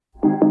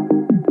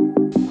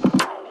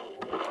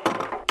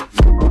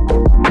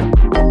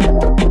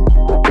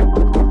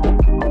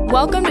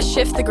Welcome to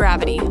Shift the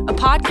Gravity, a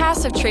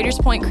podcast of Traders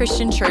Point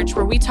Christian Church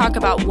where we talk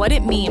about what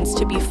it means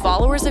to be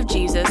followers of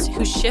Jesus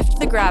who shift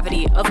the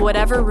gravity of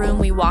whatever room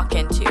we walk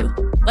into.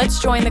 Let's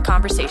join the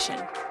conversation.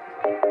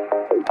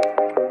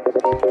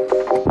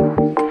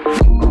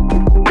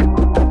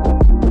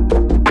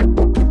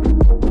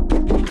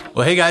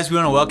 Well, hey guys, we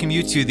want to welcome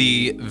you to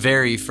the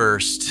very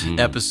first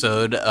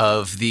episode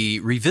of the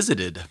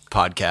Revisited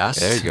podcast.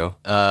 There you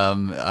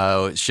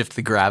go. Shift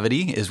the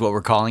Gravity is what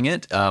we're calling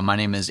it. My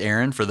name is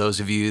Aaron. For those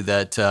of you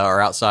that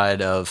are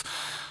outside of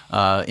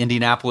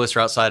Indianapolis or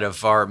outside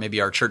of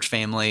maybe our church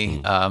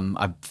family,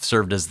 I've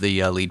served as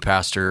the lead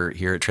pastor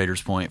here at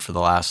Traders Point for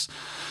the last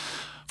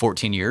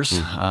 14 years.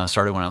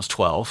 Started when I was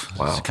 12.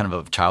 Wow. It's kind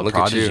of a child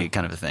prodigy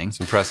kind of a thing. It's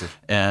impressive.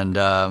 And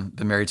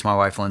been married to my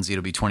wife, Lindsay.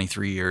 It'll be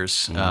 23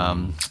 years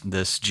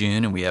this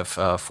June, and we have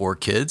 4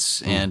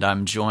 kids. And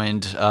I'm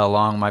joined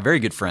along my very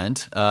good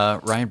friend,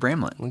 Ryan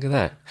Bramlett. Look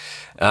at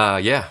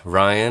that.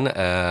 Ryan.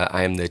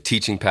 I am the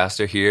teaching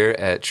pastor here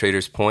at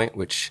Traders Point,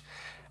 which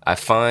I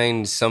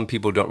find some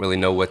people don't really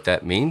know what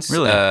that means.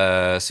 Really?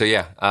 I'll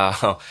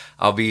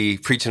be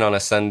preaching on a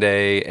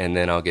Sunday, and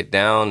then I'll get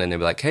down, and they'll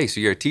be like, hey,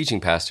 so you're a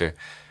teaching pastor.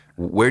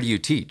 Where do you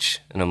teach?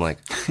 And I'm like,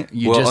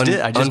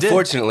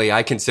 unfortunately,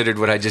 I considered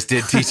what I just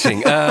did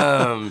teaching.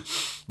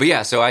 But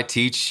yeah, so I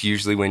teach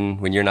usually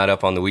when you're not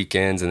up on the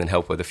weekends, and then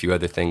help with a few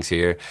other things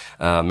here.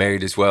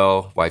 Married as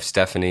well, wife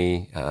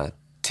Stephanie,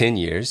 10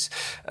 years,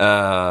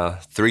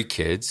 3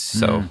 kids.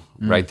 So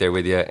right there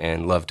with you,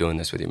 and love doing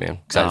this with you, man.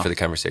 Excited for the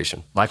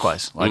conversation.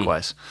 Likewise.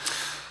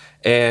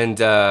 And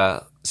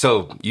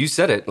so you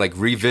said it, like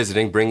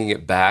revisiting, bringing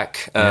it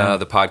back.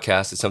 The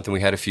podcast is something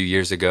we had a few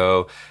years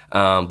ago,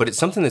 but it's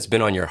something that's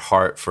been on your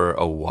heart for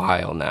a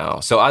while now.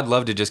 So I'd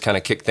love to just kind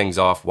of kick things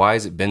off. Why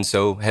has it been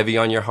so heavy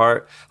on your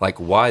heart? Like,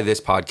 why this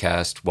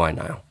podcast? Why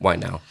now? Why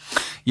now?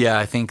 Yeah,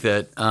 I think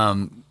that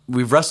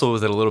we've wrestled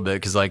with it a little bit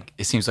because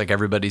it seems like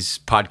everybody's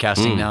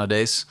podcasting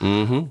nowadays.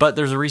 But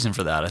there's a reason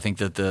for that. I think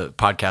that the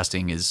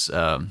podcasting is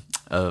an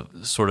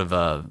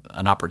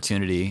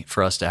opportunity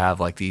for us to have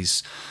like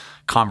these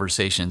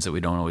conversations that we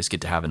don't always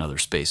get to have in other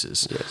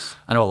spaces. Yes.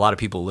 I know a lot of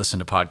people listen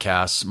to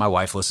podcasts. My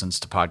wife listens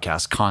to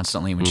podcasts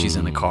constantly when she's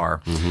in the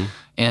car.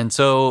 And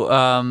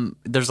so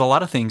there's a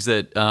lot of things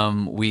that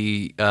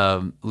we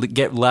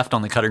get left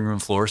on the cutting room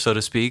floor, so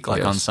to speak,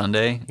 like on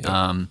Sunday.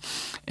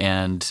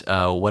 And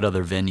what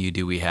other venue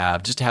do we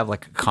have? Just to have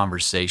like a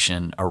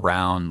conversation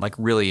around like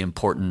really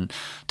important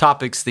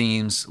topics,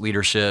 themes,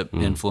 leadership,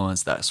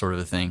 influence, that sort of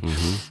a thing.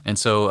 And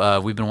so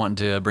we've been wanting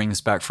to bring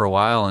this back for a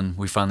while, and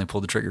we finally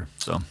pulled the trigger.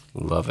 So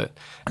love it,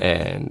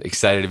 and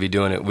excited to be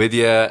doing it with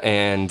you.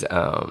 And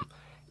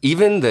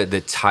even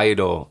the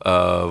title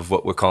of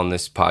what we're calling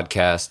this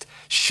podcast,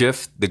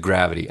 Shift the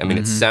Gravity. I mean,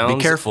 it sounds...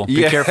 Be careful.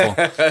 Be careful.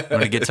 I'm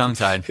going to get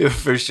tongue-tied.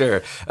 For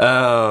sure.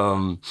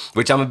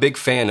 Which I'm a big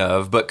fan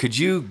of. But could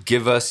you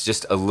give us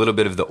just a little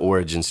bit of the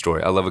origin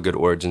story? I love a good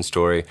origin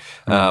story.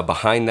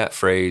 Behind that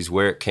phrase,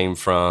 where it came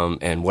from,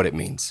 and what it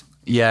means.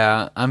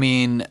 Yeah. I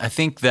mean, I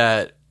think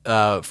that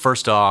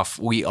first off,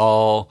 we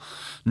all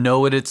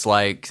know what it's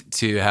like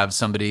to have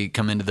somebody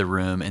come into the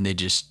room and they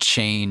just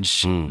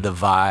change the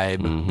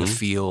vibe, the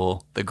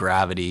feel, the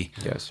gravity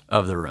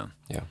of the room.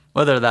 Yeah.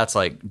 Whether that's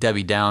like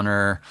Debbie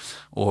Downer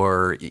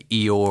or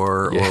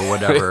Eeyore or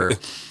whatever,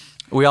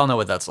 we all know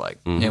what that's like.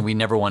 And we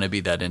never want to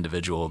be that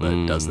individual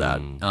that does that.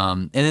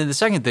 And then the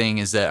second thing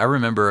is that I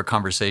remember a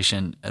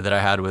conversation that I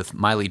had with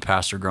my lead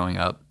pastor growing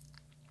up.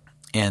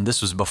 And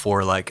this was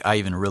before like I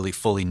even really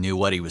fully knew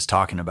what he was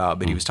talking about,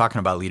 but he was talking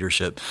about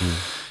leadership.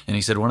 And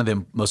he said one of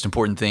the most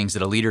important things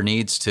that a leader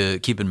needs to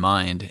keep in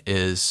mind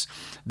is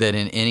that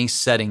in any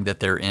setting that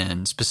they're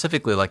in,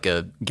 specifically like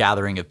a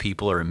gathering of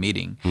people or a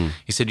meeting,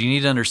 he said you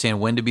need to understand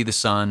when to be the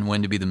sun,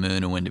 when to be the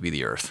moon, and when to be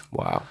the earth.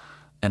 Wow.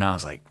 And I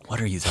was like, what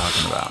are you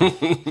talking about?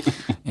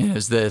 And it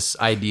was this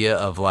idea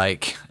of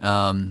like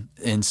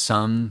in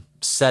some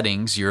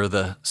settings, you're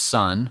the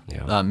sun,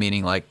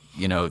 meaning like,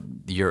 you know,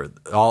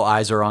 all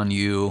eyes are on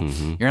you.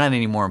 You're not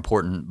any more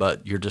important,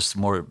 but you're just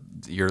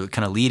you're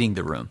kind of leading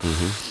the room.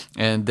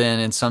 And then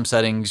in some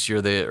settings,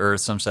 you're the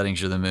earth, some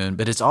settings, you're the moon.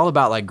 But it's all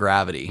about like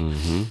gravity.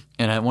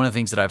 And one of the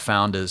things that I've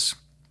found is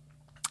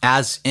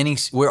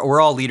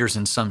we're all leaders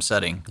in some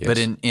setting, but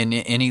in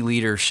any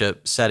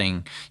leadership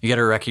setting, you got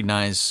to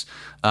recognize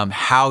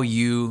how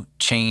you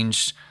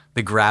change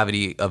the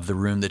gravity of the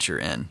room that you're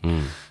in.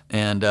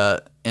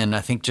 And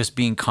I think just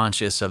being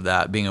conscious of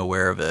that, being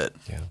aware of it.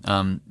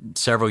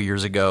 Several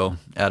years ago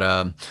at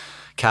a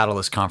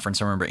Catalyst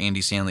conference, I remember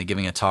Andy Stanley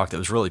giving a talk that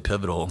was really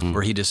pivotal,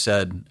 where he just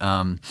said,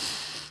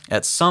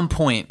 at some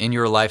point in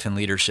your life in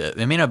leadership,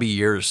 it may not be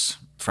years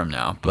from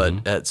now,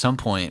 but at some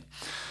point,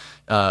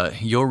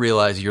 you'll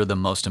realize you're the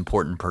most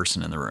important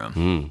person in the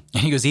room.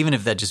 And he goes, even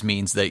if that just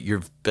means that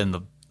you've been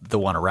the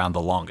one around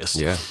the longest.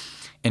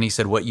 And he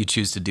said, what you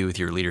choose to do with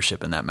your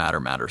leadership in that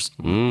matters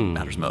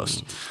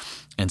most.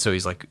 And so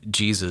he's like,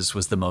 Jesus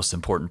was the most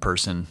important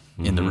person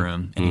in the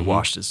room, and he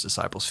washed his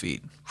disciples'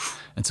 feet.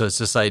 And so it's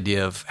this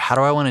idea of, how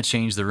do I want to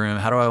change the room?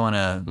 How do I want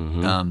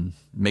to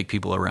make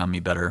people around me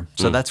better?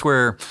 So that's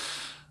where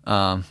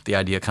the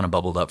idea kind of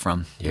bubbled up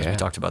from as we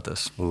talked about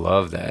this.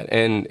 Love that.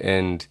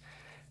 And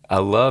I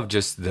love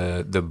just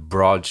the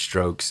broad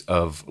strokes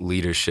of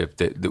leadership,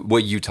 that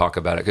what you talk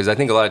about it. Because I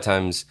think a lot of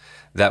times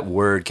that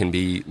word can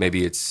be,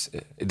 maybe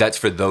that's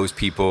for those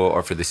people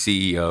or for the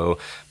CEO,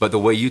 but the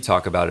way you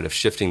talk about it, of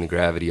shifting the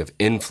gravity of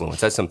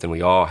influence, that's something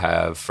we all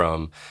have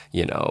from,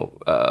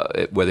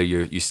 whether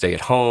you stay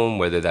at home,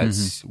 whether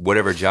that's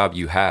whatever job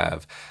you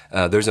have,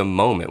 there's a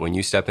moment when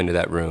you step into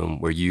that room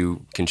where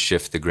you can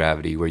shift the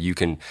gravity, where you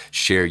can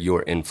share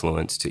your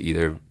influence to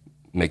either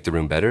make the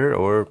room better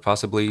or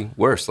possibly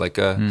worse, like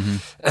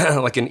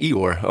like an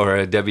Eeyore or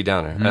a Debbie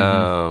Downer.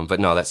 But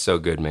no, that's so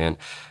good, man.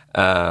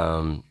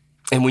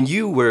 And when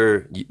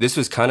this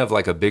was kind of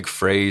like a big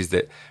phrase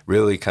that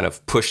really kind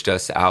of pushed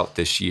us out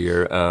this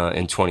year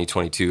in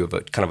 2022 of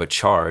a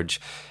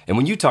charge. And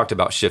when you talked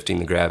about shifting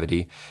the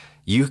gravity,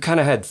 you kind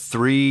of had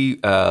 3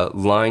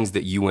 lines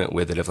that you went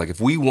with it, of like,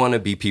 if we want to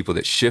be people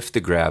that shift the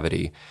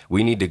gravity,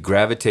 we need to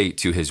gravitate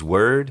to his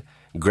word,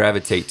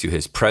 gravitate to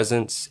his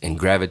presence, and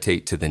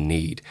gravitate to the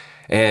need.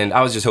 And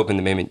I was just hoping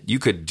that maybe you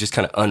could just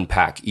kind of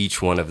unpack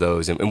each one of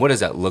those. And what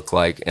does that look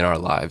like in our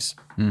lives?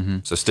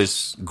 So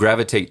just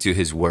gravitate to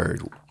his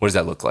word. What does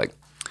that look like?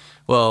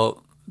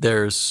 Well,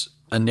 there's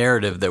a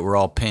narrative that we're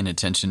all paying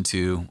attention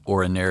to,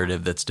 or a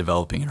narrative that's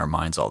developing in our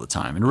minds all the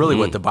time. And really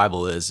what the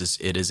Bible is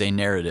it is a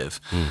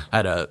narrative. I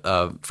had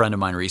a friend of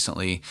mine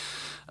recently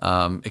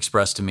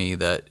expressed to me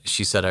that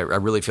she said, I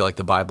really feel like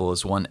the Bible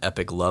is one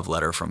epic love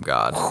letter from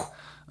God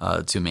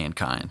to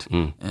mankind.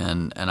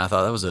 And I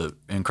thought that was an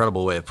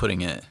incredible way of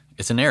putting it.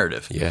 It's a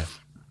narrative. Yeah.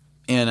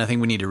 And I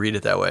think we need to read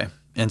it that way.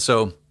 And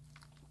so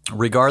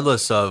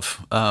regardless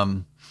of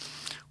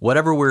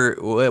whatever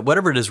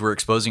it is we're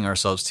exposing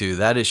ourselves to,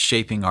 that is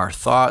shaping our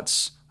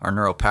thoughts, our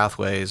neural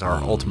pathways,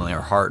 ultimately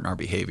our heart and our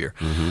behavior.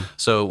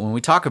 So when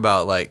we talk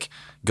about like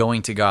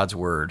going to God's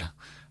word,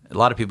 a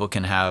lot of people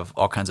can have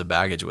all kinds of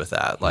baggage with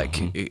that. Like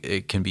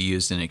it can be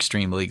used in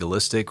extreme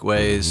legalistic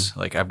ways.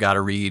 Like, I've got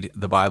to read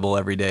the Bible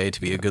every day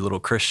to be a good little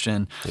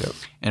Christian. Yep.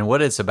 And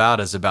what it's about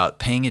is about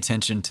paying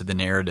attention to the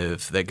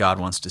narrative that God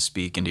wants to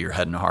speak into your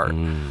head and heart.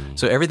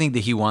 So everything that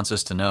he wants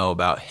us to know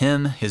about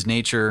him, his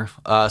nature,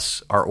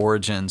 us, our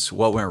origins,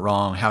 what went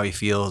wrong, how he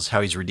feels,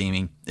 how he's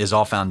redeeming, is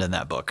all found in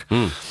that book.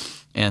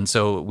 And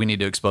so we need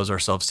to expose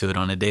ourselves to it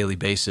on a daily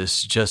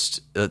basis. Just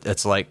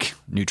it's like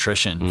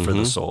nutrition for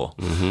the soul.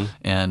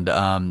 And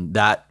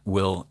that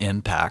will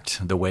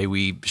impact the way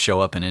we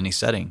show up in any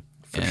setting.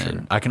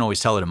 And I can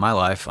always tell it in my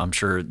life. I'm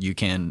sure you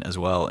can as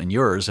well in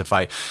yours. If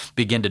I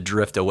begin to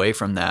drift away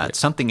from that,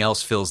 something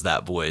else fills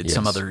that void,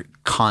 some other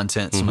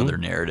content, some other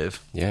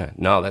narrative. Yeah,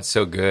 no, that's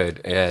so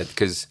good. Yeah,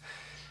 because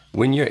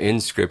when you're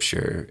in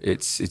Scripture,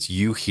 it's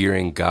you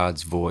hearing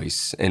God's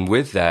voice. And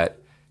with that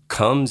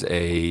comes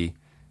a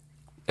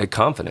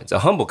confidence, a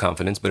humble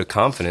confidence, but a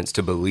confidence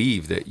to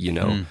believe that,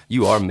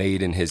 you are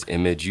made in his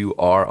image, you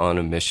are on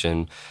a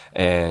mission.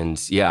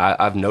 And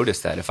I've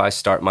noticed that if I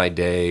start my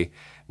day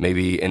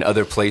maybe in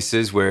other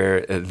places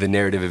where the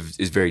narrative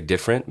is very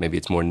different, maybe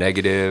it's more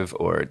negative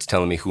or it's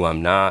telling me who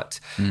I'm not,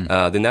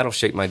 then that'll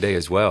shape my day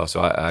as well.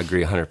 So I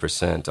agree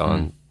 100%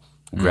 on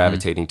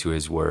gravitating to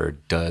his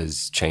word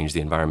does change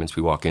the environments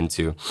we walk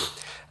into.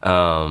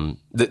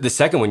 The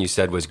second one you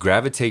said was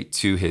gravitate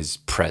to his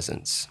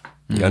presence.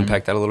 You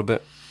unpack that a little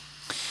bit?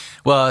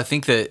 Well, I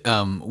think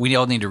that we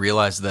all need to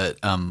realize that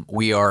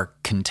we are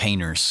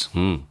containers.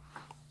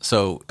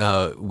 So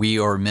we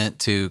are meant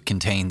to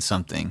contain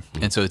something.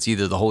 And so it's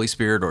either the Holy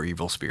Spirit or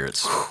evil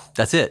spirits.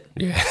 That's it.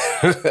 Yeah.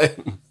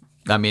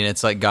 I mean,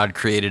 it's like God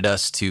created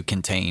us to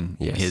contain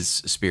his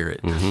spirit.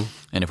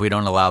 And if we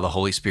don't allow the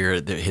Holy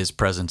Spirit, his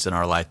presence in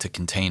our life to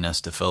contain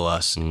us, to fill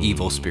us,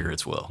 evil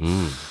spirits will.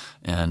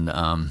 And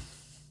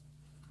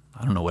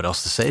I don't know what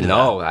else to say to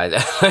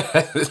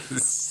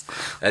that.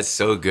 That's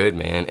so good,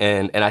 man.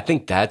 And I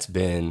think that's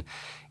been,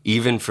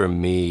 even for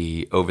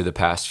me over the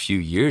past few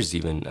years,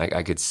 even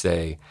I could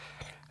say,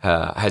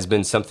 has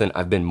been something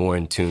I've been more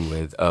in tune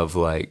with, of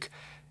like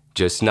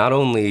just not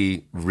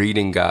only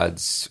reading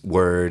God's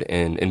word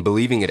and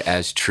believing it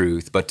as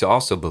truth, but to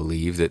also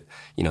believe that,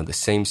 the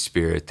same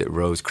spirit that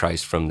rose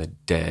Christ from the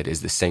dead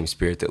is the same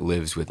spirit that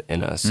lives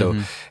within us.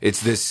 So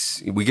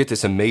it's we get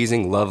this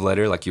amazing love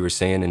letter, like you were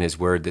saying in his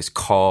word, this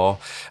call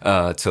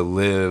to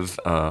live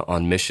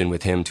on mission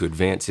with him to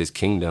advance his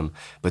kingdom.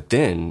 But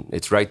then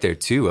it's right there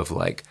too of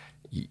like,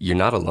 you're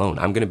not alone.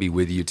 I'm going to be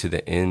with you to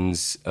the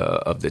ends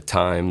of the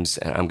times,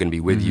 and I'm going to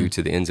be with you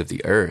to the ends of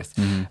the earth.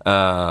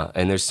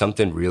 And there's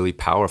something really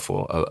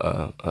powerful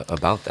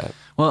about that.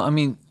 Well, I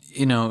mean,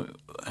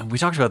 we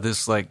talked about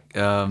this like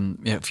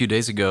a few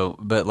days ago,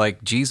 but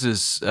like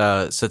Jesus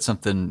said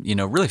something,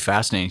 really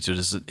fascinating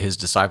to his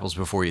disciples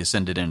before he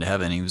ascended into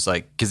heaven. He was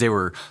like, because they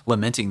were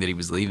lamenting that he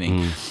was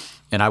leaving.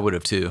 And I would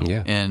have too.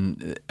 Yeah.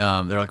 And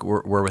they're like,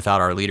 we're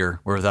without our leader.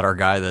 We're without our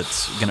guy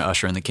that's going to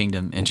usher in the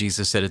kingdom. And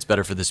Jesus said, it's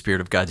better for the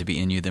Spirit of God to be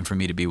in you than for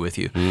me to be with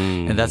you.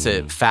 And that's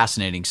a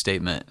fascinating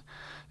statement.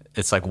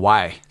 It's like,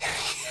 why?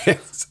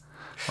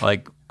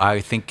 Like, I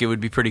think it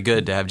would be pretty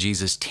good to have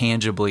Jesus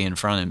tangibly in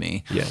front of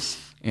me. Yes.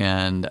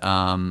 And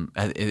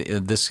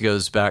this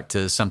goes back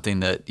to something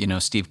that,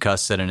 Steve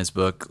Cuss said in his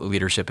book,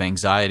 Leadership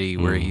Anxiety,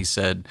 where he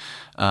said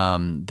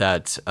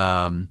that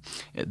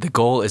the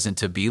goal isn't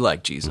to be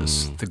like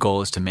Jesus. The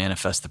goal is to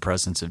manifest the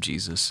presence of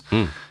Jesus.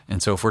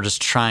 And so if we're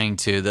just trying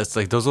to, that's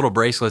like those little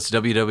bracelets,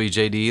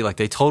 WWJD, like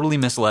they totally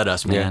misled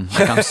us, man.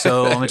 Like I'm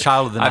a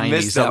child of the 90s. I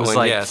missed that was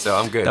one, so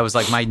I'm good. That was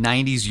like my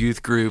 90s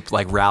youth group,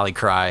 like rally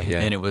cry.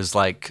 And it was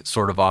like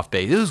sort of off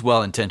base. It was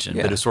well-intentioned,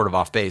 but it was sort of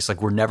off base.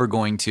 Like we're never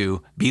going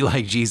to be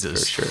like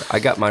Jesus. For sure. I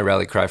got my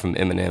rally cry from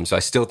Eminem, so I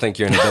still think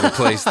you're in a better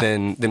place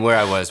than where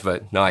I was,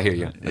 but no, I hear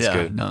you. That's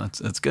good. No,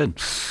 it's good.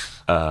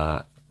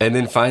 And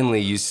then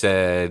finally you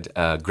said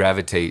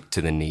gravitate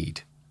to the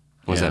need.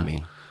 What does that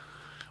mean?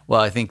 Well,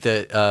 I think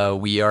that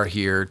we are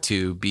here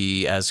to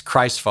be, as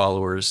Christ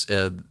followers,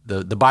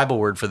 the Bible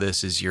word for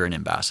this is you're an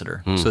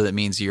ambassador. So that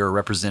means you're a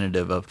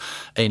representative of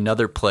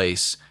another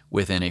place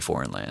within a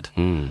foreign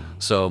land.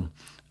 So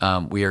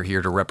we are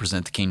here to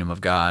represent the kingdom of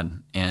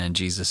God. And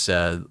Jesus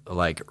said,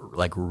 like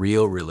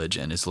real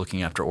religion is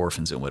looking after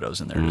orphans and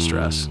widows in their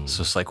distress.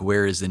 So it's like,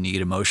 where is the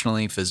need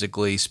emotionally,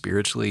 physically,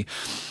 spiritually?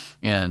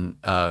 And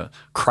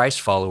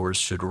Christ followers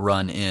should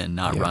run in,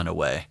 not run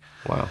away.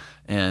 Wow.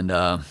 And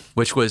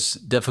which was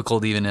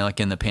difficult even like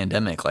in the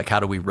pandemic. Like, how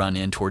do we run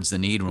in towards the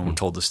need when we're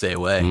told to stay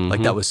away?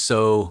 Like that was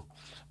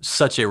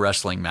such a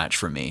wrestling match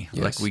for me.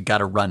 Yes. Like we got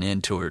to run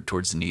in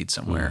towards the need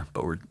somewhere.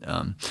 But we're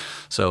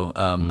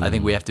I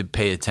think we have to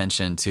pay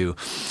attention to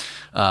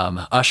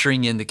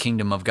ushering in the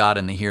kingdom of God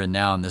in the here and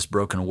now in this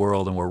broken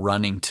world, and we're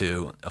running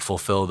to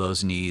fulfill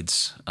those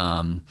needs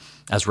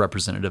as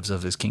representatives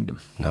of His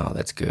kingdom. No,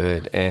 that's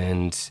good.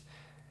 And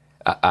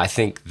I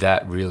think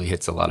that really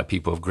hits a lot of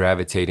people, of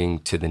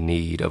gravitating to the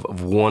need,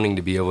 of wanting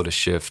to be able to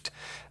shift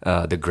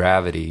the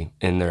gravity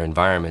in their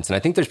environments. And I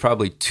think there's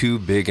probably two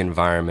big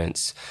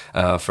environments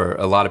for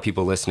a lot of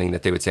people listening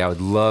that they would say, I would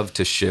love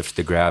to shift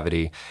the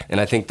gravity. And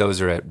I think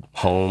those are at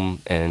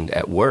home and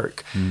at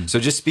work. So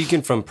just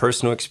speaking from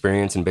personal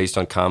experience and based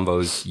on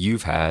combos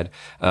you've had,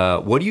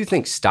 what do you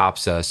think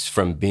stops us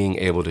from being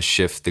able to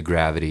shift the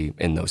gravity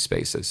in those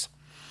spaces?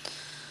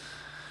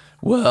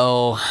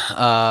 Well,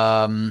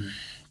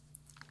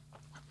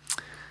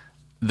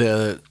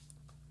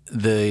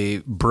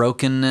 the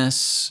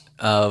brokenness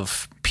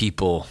of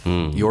people,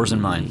 yours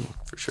and mine.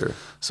 For sure.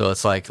 So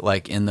it's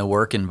like in the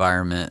work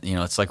environment,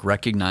 it's like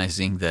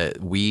recognizing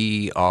that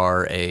we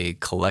are a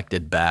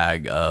collected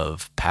bag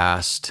of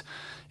past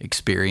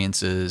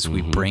experiences.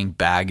 We bring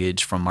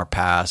baggage from our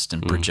past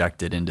and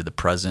project it into the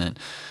present.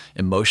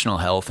 Emotional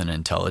health and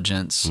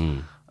intelligence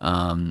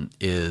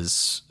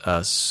is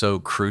so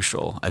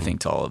crucial, I think,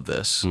 to all of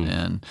this.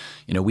 And,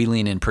 we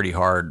lean in pretty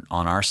hard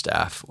on our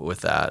staff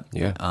with that.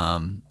 Yeah.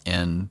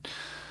 And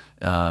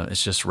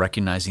it's just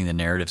recognizing the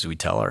narratives we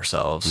tell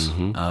ourselves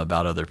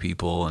about other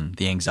people and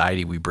the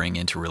anxiety we bring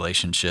into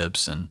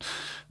relationships and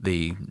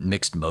the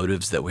mixed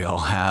motives that we all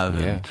have.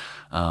 Yeah. And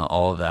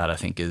all of that, I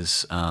think,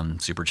 is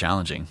super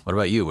challenging. What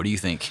about you? What do you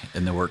think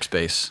in the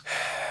workspace?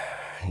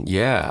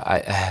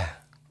 Yeah,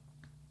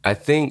 I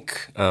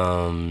think...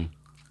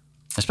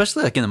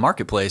 especially like in the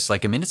marketplace,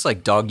 it's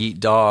like dog eat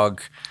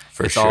dog.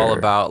 It's all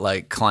about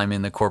like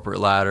climbing the corporate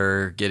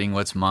ladder, getting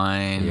what's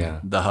mine,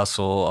 the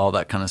hustle, all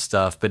that kind of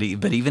stuff. But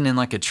even in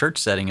like a church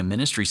setting, a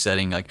ministry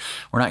setting, like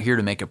we're not here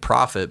to make a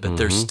profit, but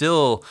there's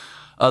still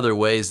other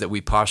ways that we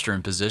posture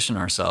and position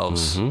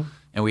ourselves.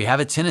 And we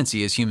have a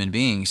tendency as human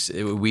beings,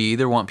 we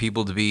either want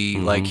people to be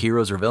like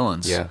heroes or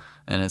villains. Yeah.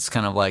 And it's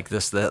kind of like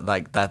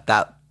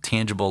that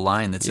tangible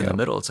line that's in the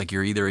middle. It's like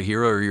you're either a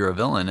hero or you're a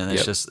villain, and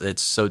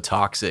it's so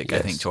toxic. I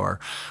think, to our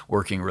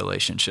working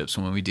relationships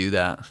when we do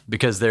that,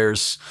 because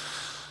there's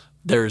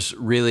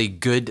really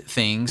good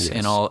things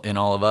in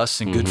all of us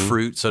and good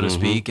fruit, so to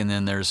speak, and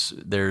then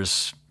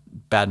there's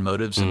bad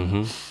motives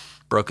and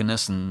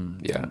brokenness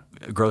and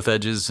growth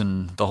edges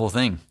and the whole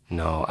thing.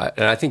 No,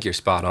 and I think you're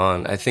spot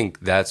on. I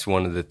think that's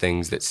one of the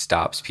things that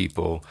stops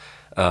people,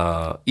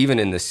 even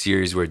in the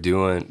series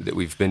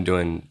we've been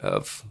doing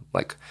of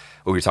like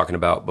what we were talking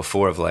about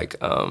before, of like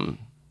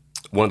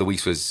one of the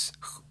weeks was,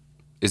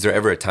 is there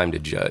ever a time to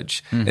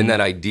judge? And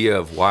that idea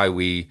of why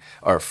we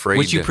are afraid.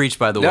 Which you preached,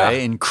 by the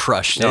way, and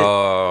crushed it.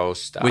 Oh,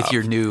 stop. With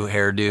your new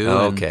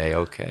hairdo.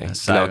 Okay.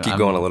 So keep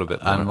going a little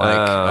bit more. I'm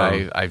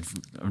like,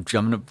 I'm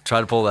going to try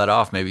to pull that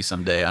off maybe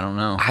someday. I don't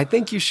know. I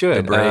think you should.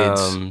 The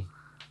braids.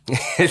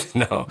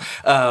 No.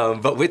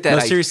 But with that. No,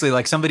 seriously,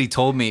 like somebody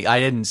told me, I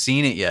hadn't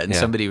seen it yet. And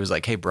somebody was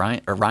like, hey,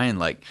 Ryan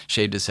like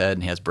shaved his head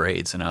and he has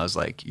braids. And I was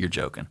like, you're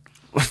joking.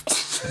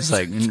 It's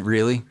like,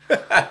 really?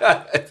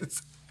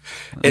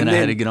 And I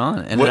had to get on,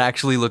 and it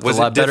actually looked a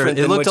lot better.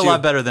 It looked a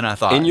lot better than I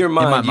thought. In your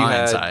mind, in my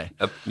mind's eye.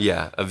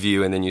 A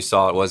view, and then you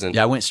saw it wasn't.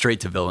 Yeah, I went straight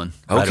to villain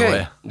right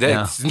away.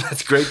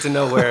 That's great to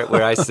know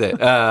where I sit.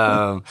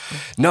 No,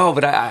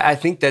 but I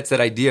think that's that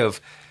idea of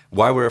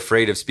why we're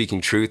afraid of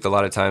speaking truth a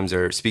lot of times,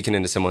 or speaking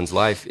into someone's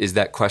life, is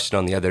that question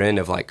on the other end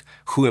of like,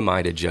 who am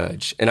I to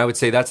judge? And I would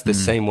say that's the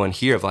same one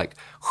here of like,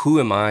 who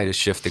am I to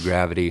shift the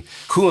gravity?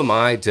 Who am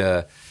I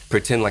to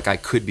pretend like I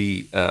could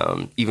be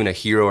even a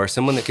hero or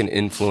someone that can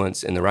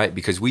influence in the right,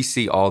 because we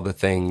see all the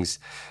things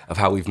of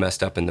how we've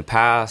messed up in the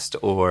past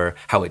or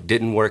how it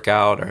didn't work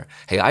out, or,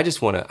 hey, I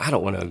don't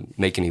want to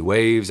make any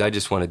waves. I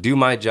just want to do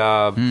my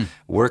job,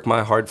 work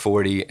my hard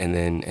 40 and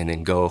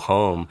then go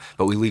home.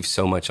 But we leave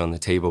so much on the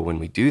table when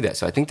we do that.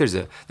 So I think there's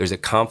a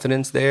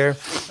confidence there.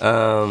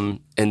 And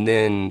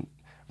then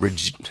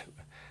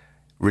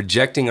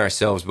rejecting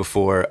ourselves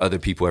before other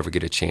people ever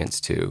get a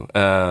chance to.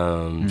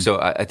 So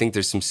I think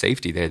there's some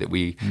safety there that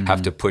we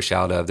have to push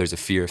out of. There's a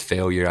fear of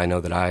failure. I know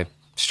that I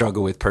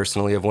struggle with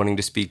personally, of wanting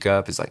to speak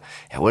up. It's like,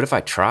 yeah, what if I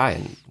try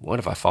and what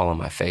if I fall on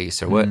my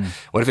face, or what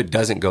if it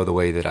doesn't go the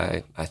way that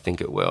I think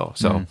it will?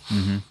 So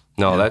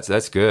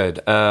that's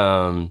good.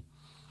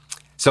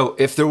 So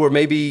if there were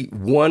maybe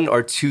one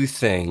or two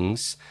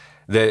things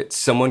that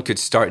someone could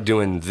start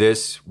doing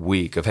this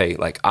week of, hey,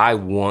 like, I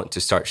want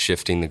to start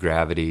shifting the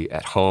gravity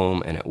at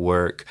home and at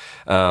work,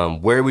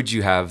 where would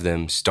you have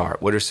them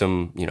start? What are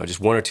some, just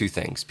one or two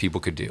things people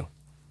could do?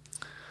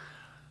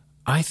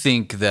 I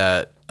think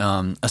that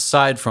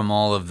aside from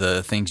all of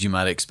the things you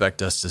might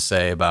expect us to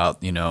say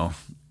about,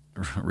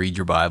 read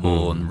your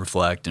Bible and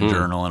reflect and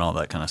journal and all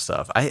that kind of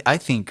stuff, I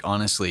think,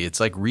 honestly, it's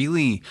like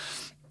really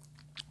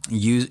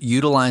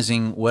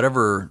utilizing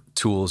whatever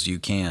tools you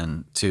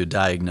can to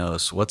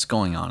diagnose what's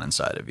going on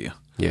inside of you.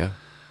 Yeah.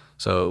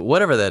 So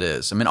whatever that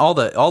is. I mean, all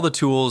the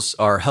tools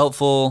are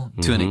helpful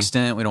to an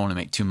extent. We don't want to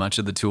make too much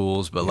of the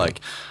tools, but like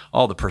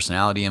all the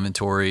personality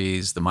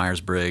inventories, the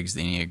Myers-Briggs,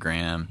 the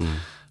Enneagram.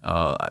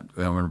 I'm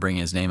going to bring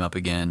his name up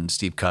again.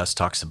 Steve Cuss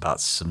talks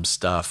about some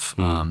stuff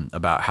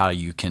about how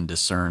you can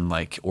discern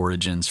like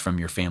origins from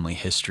your family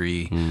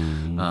history,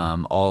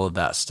 all of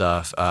that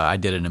stuff. I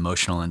did an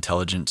emotional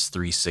intelligence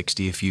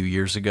 360 a few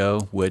years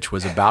ago, which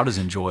was about as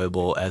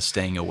enjoyable as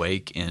staying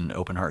awake in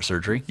open heart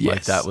surgery. Yes.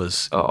 Like that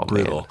was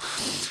brutal.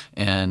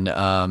 Man.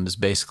 And it's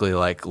basically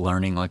like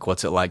learning like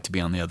what's it like to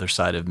be on the other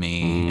side of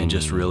me and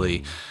just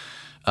really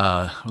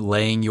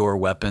laying your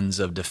weapons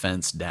of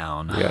defense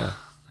down. Yeah.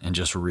 And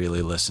just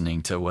really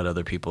listening to what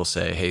other people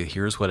say. Hey,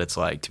 here's what it's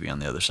like to be on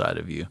the other side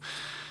of you.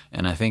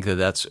 And I think that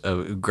that's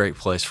a great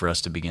place for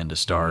us to begin to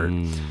start.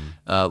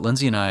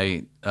 Lindsay and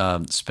I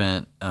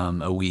spent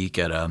a week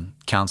at a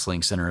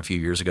counseling center a few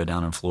years ago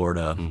down in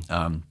Florida.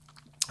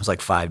 It was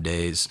like 5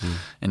 days,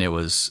 and it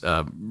was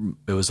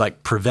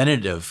like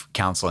preventative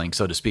counseling,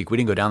 so to speak. We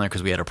didn't go down there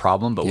because we had a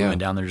problem, but we went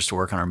down there just to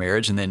work on our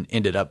marriage, and then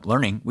ended up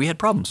learning we had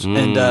problems.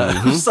 And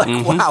it was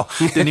like, wow,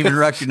 didn't even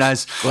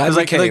recognize. It was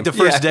like the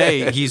first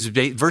day,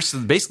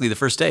 basically the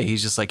first day,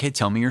 he's just like, hey,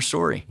 tell me your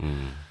story.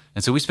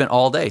 And so we spent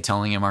all day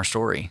telling him our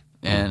story.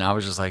 And I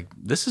was just like,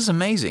 this is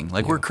amazing.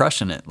 Like we're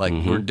crushing it. Like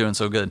we're doing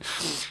so good.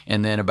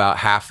 And then about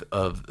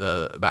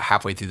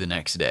halfway through the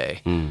next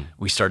day,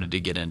 we started to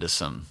get into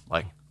some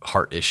like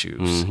heart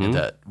issues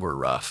that were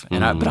rough.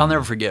 And but I'll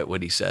never forget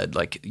what he said.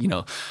 Like,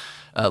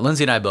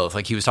 Lindsay and I both,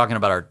 like he was talking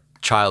about our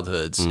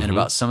childhoods and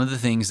about some of the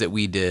things that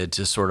we did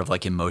to sort of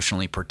like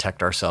emotionally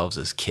protect ourselves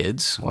as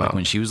kids. Wow. Like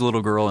when she was a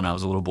little girl and I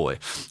was a little boy,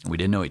 and we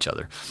didn't know each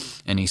other.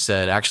 And he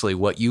said, actually,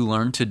 what you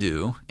learned to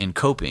do in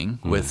coping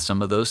with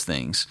some of those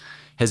things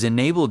has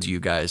enabled you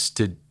guys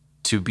to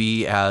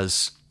be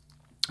as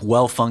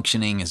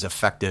well-functioning, as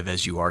effective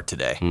as you are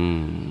today.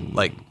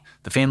 Like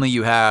the family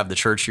you have, the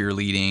church you're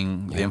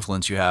leading, the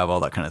influence you have, all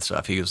that kind of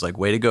stuff. He was like,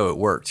 way to go, it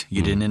worked.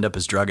 You didn't end up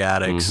as drug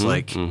addicts,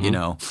 in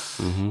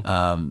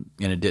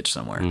a ditch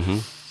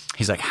somewhere.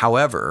 He's like,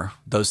 however,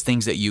 those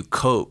things that you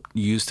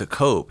used to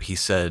cope, he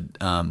said,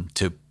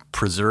 to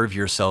preserve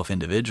yourself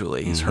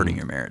individually is hurting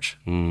your marriage.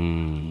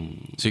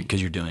 So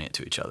because you're doing it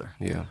to each other.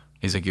 Yeah.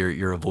 He's like,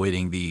 you're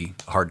avoiding the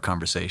hard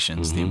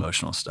conversations, the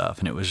emotional stuff.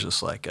 And it was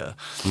just like a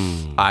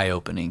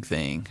eye-opening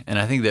thing. And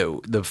I think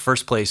that the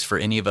first place for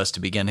any of us to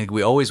begin,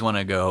 we always want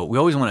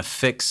to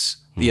fix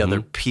the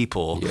other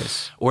people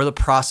or the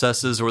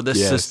processes or the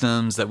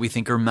systems that we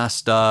think are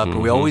messed up. Or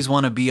we always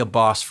want to be a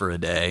boss for a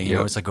day. You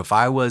know, it's like if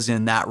I was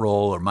in that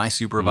role or my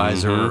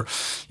supervisor or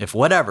if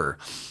whatever.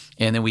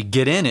 And then we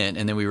get in it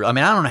and then I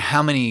don't know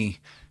how many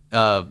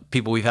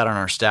people we've had on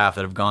our staff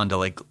that have gone to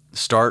like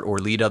start or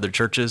lead other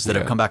churches that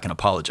have come back and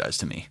apologized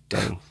to me.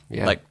 Dang.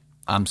 Yeah. Like,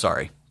 I'm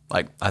sorry.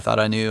 Like, I thought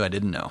I knew, I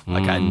didn't know.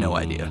 Like, I had no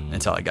idea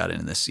until I got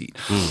in this seat.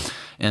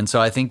 And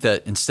so I think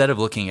that instead of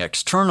looking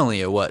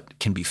externally at what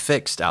can be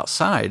fixed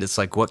outside, it's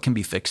like, what can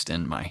be fixed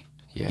in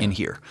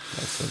here?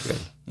 That's so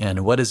good.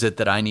 And what is it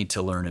that I need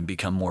to learn and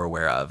become more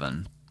aware of?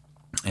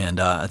 And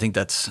I think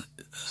that's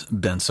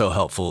been so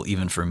helpful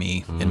even for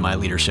me in my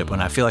leadership.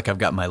 When I feel like I've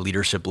got my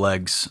leadership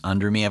legs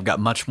under me, I've got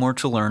much more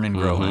to learn and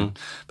grow in,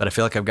 but I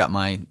feel like I've got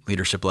my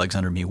leadership legs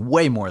under me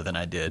way more than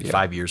I did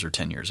 5 years or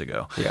 10 years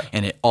ago. Yeah.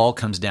 And it all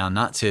comes down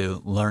not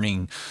to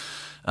learning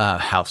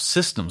how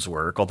systems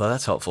work, although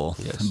that's helpful,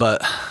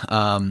 but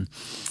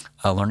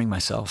learning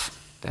myself.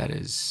 That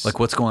is like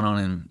what's going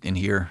on in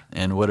here,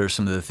 and what are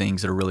some of the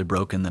things that are really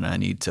broken that I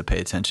need to pay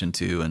attention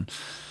to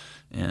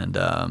and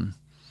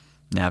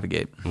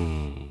navigate.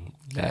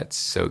 That's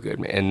so good,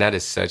 man. And that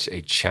is such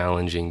a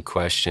challenging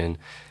question,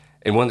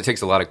 and one that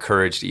takes a lot of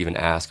courage to even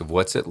ask of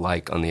what's it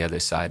like on the other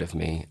side of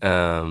me.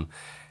 And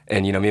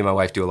And, me and my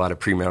wife do a lot of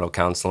premarital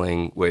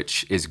counseling,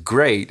 which is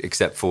great,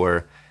 except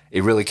for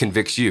it really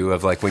convicts you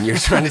of like when you're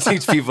trying to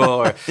teach people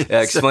or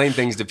explain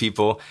things to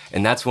people.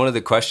 And that's one of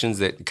the questions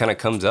that kind of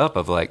comes up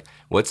of like,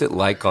 what's it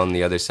like on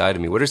the other side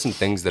of me? What are some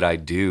things that I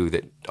do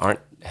that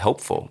aren't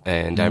helpful?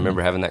 And I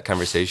remember having that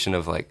conversation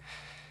of like,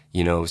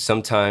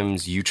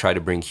 sometimes you try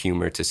to bring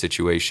humor to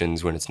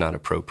situations when it's not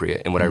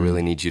appropriate. And what I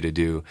really need you to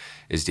do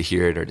is to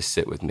hear it or to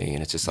sit with me.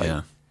 And it's just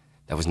like,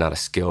 that was not a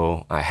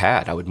skill I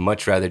had. I would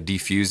much rather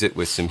diffuse it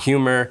with some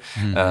humor,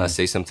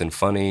 say something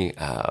funny.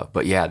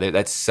 But yeah,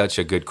 that's such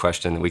a good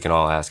question that we can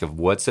all ask of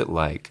what's it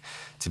like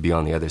to be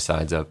on the other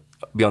side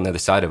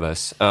of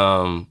us.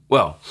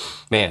 Well,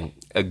 man,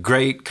 a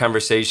great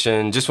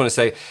conversation. Just want to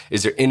say,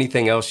 is there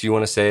anything else you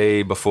want to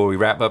say before we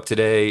wrap up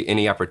today?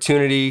 Any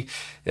opportunity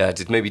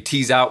to maybe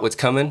tease out what's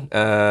coming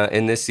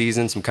in this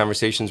season? Some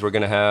conversations we're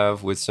going to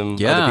have with some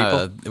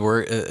other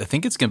people? I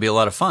think it's going to be a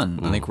lot of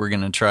fun. I think we're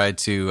going to try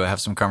to have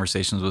some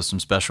conversations with some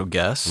special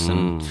guests.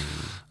 And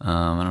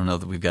I don't know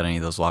that we've got any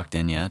of those locked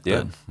in yet,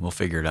 but we'll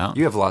figure it out.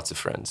 You have lots of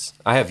friends.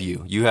 I have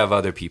you. You have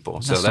other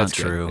people. So that's not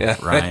true, yeah.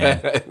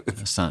 Ryan.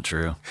 That's not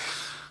true.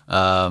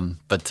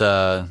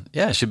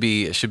 It should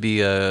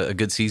be a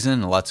good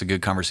season, lots of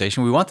good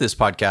conversation. We want this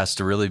podcast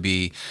to really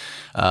be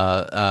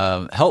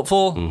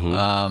helpful.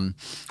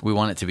 We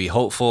want it to be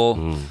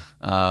hopeful.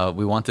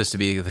 We want this to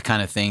be the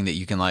kind of thing that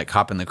you can like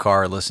hop in the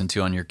car, listen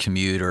to on your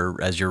commute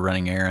or as you're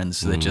running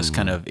errands that just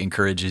kind of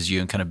encourages you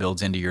and kind of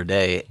builds into your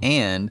day.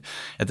 And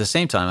at the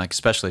same time, like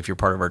especially if you're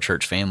part of our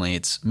church family,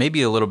 it's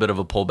maybe a little bit of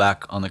a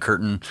pullback on the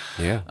curtain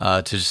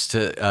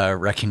to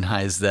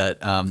recognize that,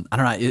 I don't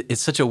know,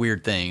 it's such a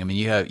weird thing. I mean,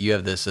 you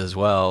have this as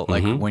well.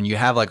 Like when you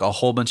have like a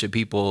whole bunch of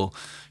people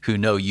who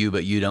know you,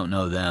 but you don't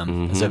know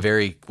them, it's a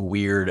very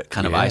weird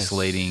kind of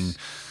isolating,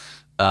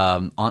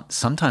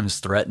 sometimes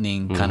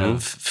threatening kind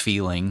of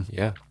feeling.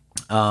 Yeah.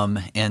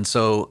 And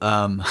so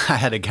I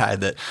had a guy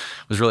that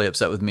was really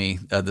upset with me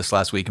this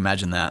last week.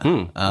 Imagine that.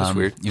 That's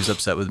weird. He was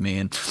upset with me,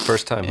 and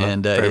first time,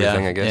 and for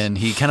everything, I guess. And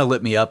he kind of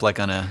lit me up like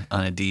on a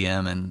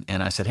DM,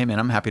 and I said, "Hey man,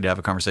 I'm happy to have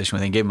a conversation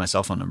with him." Gave him my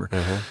cell phone number,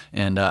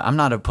 and I'm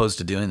not opposed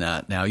to doing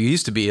that. Now, you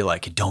used to be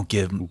like, "Don't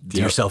give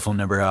your cell phone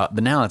number out,"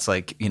 but now it's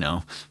like,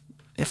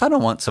 if I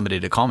don't want somebody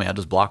to call me, I'll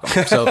just block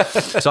them.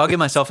 So I'll give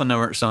my cell phone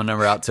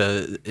number out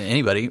to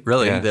anybody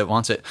really that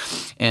wants it.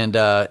 And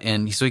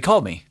so he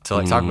called me to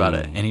like talk about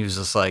it. And he was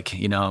just like,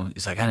 he's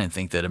like, I didn't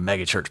think that a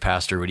mega church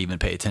pastor would even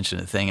pay attention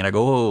to the thing. And I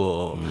go,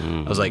 whoa.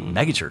 I was like,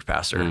 mega church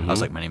pastor. I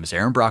was like, my name is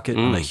Aaron Brockett.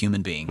 I'm a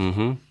human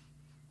being.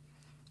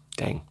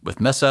 Dang. With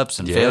mess ups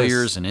and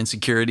failures and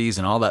insecurities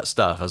and all that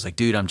stuff. I was like,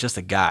 dude, I'm just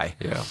a guy.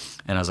 Yeah.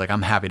 And I was like,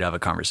 I'm happy to have a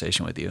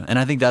conversation with you. And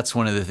I think that's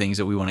one of the things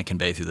that we want to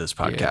convey through this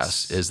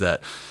podcast is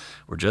that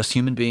we're just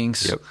human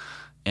beings,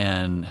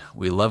 and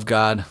we love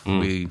God.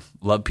 We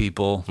love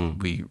people.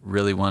 We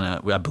really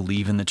want to. I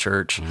believe in the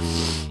church,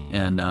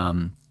 and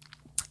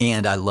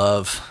I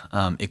love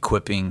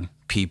equipping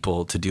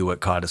people to do what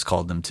God has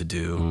called them to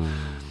do,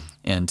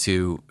 and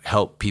to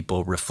help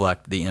people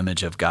reflect the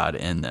image of God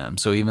in them.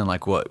 So even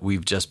like what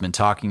we've just been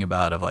talking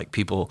about, of like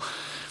people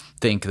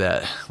think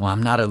that, well,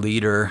 I'm not a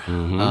leader.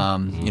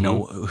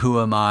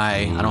 Who am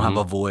I? I don't have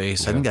a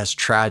voice. I think that's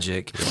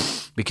tragic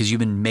because you've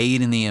been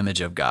made in the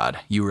image of God.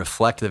 You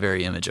reflect the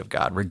very image of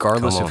God,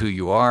 regardless of who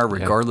you are,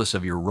 regardless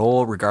of your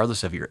role,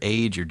 regardless of your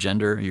age, your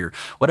gender, your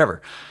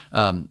whatever.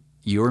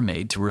 You are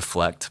made to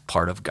reflect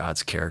part of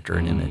God's character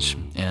and image.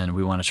 And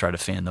we want to try to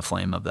fan the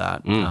flame of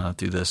that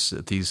through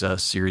these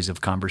series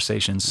of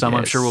conversations. Some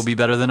I'm sure will be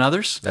better than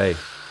others. Hey.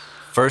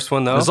 First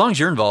one, though. As long as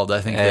you're involved,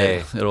 I think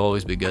that it'll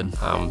always be good.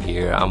 I'm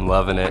here. I'm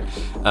loving it.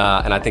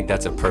 And I think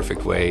that's a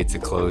perfect way to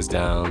close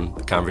down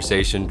the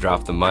conversation,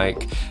 drop the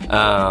mic.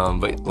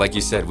 But like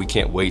you said, we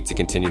can't wait to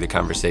continue the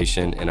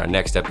conversation in our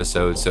next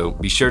episode. So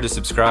be sure to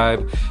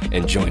subscribe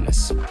and join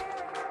us.